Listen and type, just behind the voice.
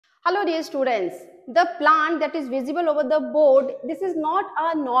Hello dear students, the plant that is visible over the board, this is not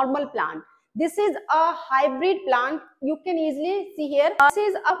a normal plant. This is a hybrid plant. You can easily see here. This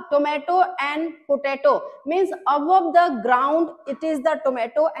is a tomato and potato. Means above the ground it is the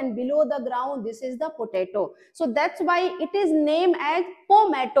tomato and below the ground this is the potato. So that's why it is named as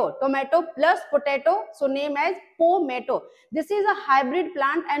Pomato. Tomato plus potato, so named as Pomato. This is a hybrid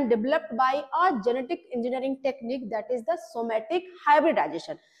plant and developed by a genetic engineering technique, that is the somatic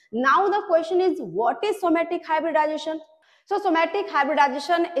hybridization. Now the question is, what is somatic hybridization? So somatic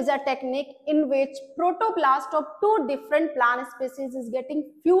hybridization is a technique in which protoplast of two different plant species is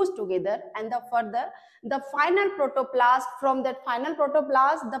getting fused together, and the final protoplast, from that final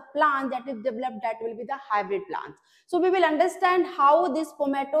protoplast, the plant that is developed, that will be the hybrid plant. So we will understand how this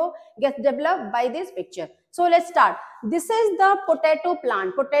pomato gets developed by this picture. So let's start. This is the potato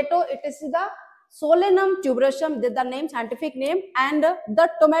plant. Potato, it is the Solanum tuberosum, the name, scientific name, and the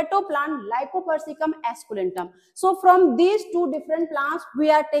tomato plant Lycopersicum esculentum. So from these two different plants,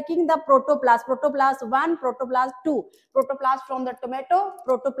 we are taking the protoplast 1, protoplast 2, protoplast from the tomato,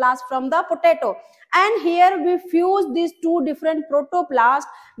 protoplast from the potato, and here we fuse these two different protoplasts.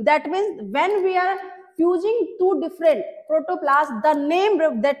 That means when we are fusing two different protoplasts, the name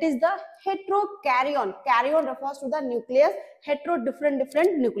that is the heterokaryon. Karyon refers to the nucleus, hetero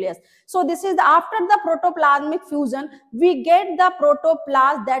different nucleus. So this is after the protoplasmic fusion, we get the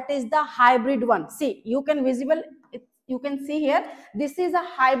protoplast that is the hybrid one. See, you can see here, this is a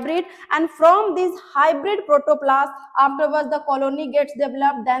hybrid, and from this hybrid protoplast, afterwards the colony gets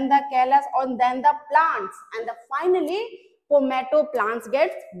developed, then the callus, and then the plants, and finally pomato plants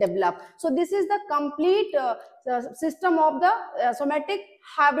gets developed. So this is the complete system of the somatic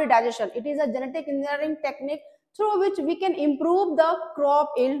hybridization. It is a genetic engineering technique through which we can improve the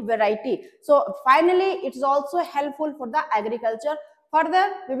crop yield variety. So finally, it is also helpful for the agriculture.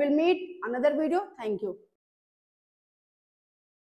 Further, we will meet another video. Thank you.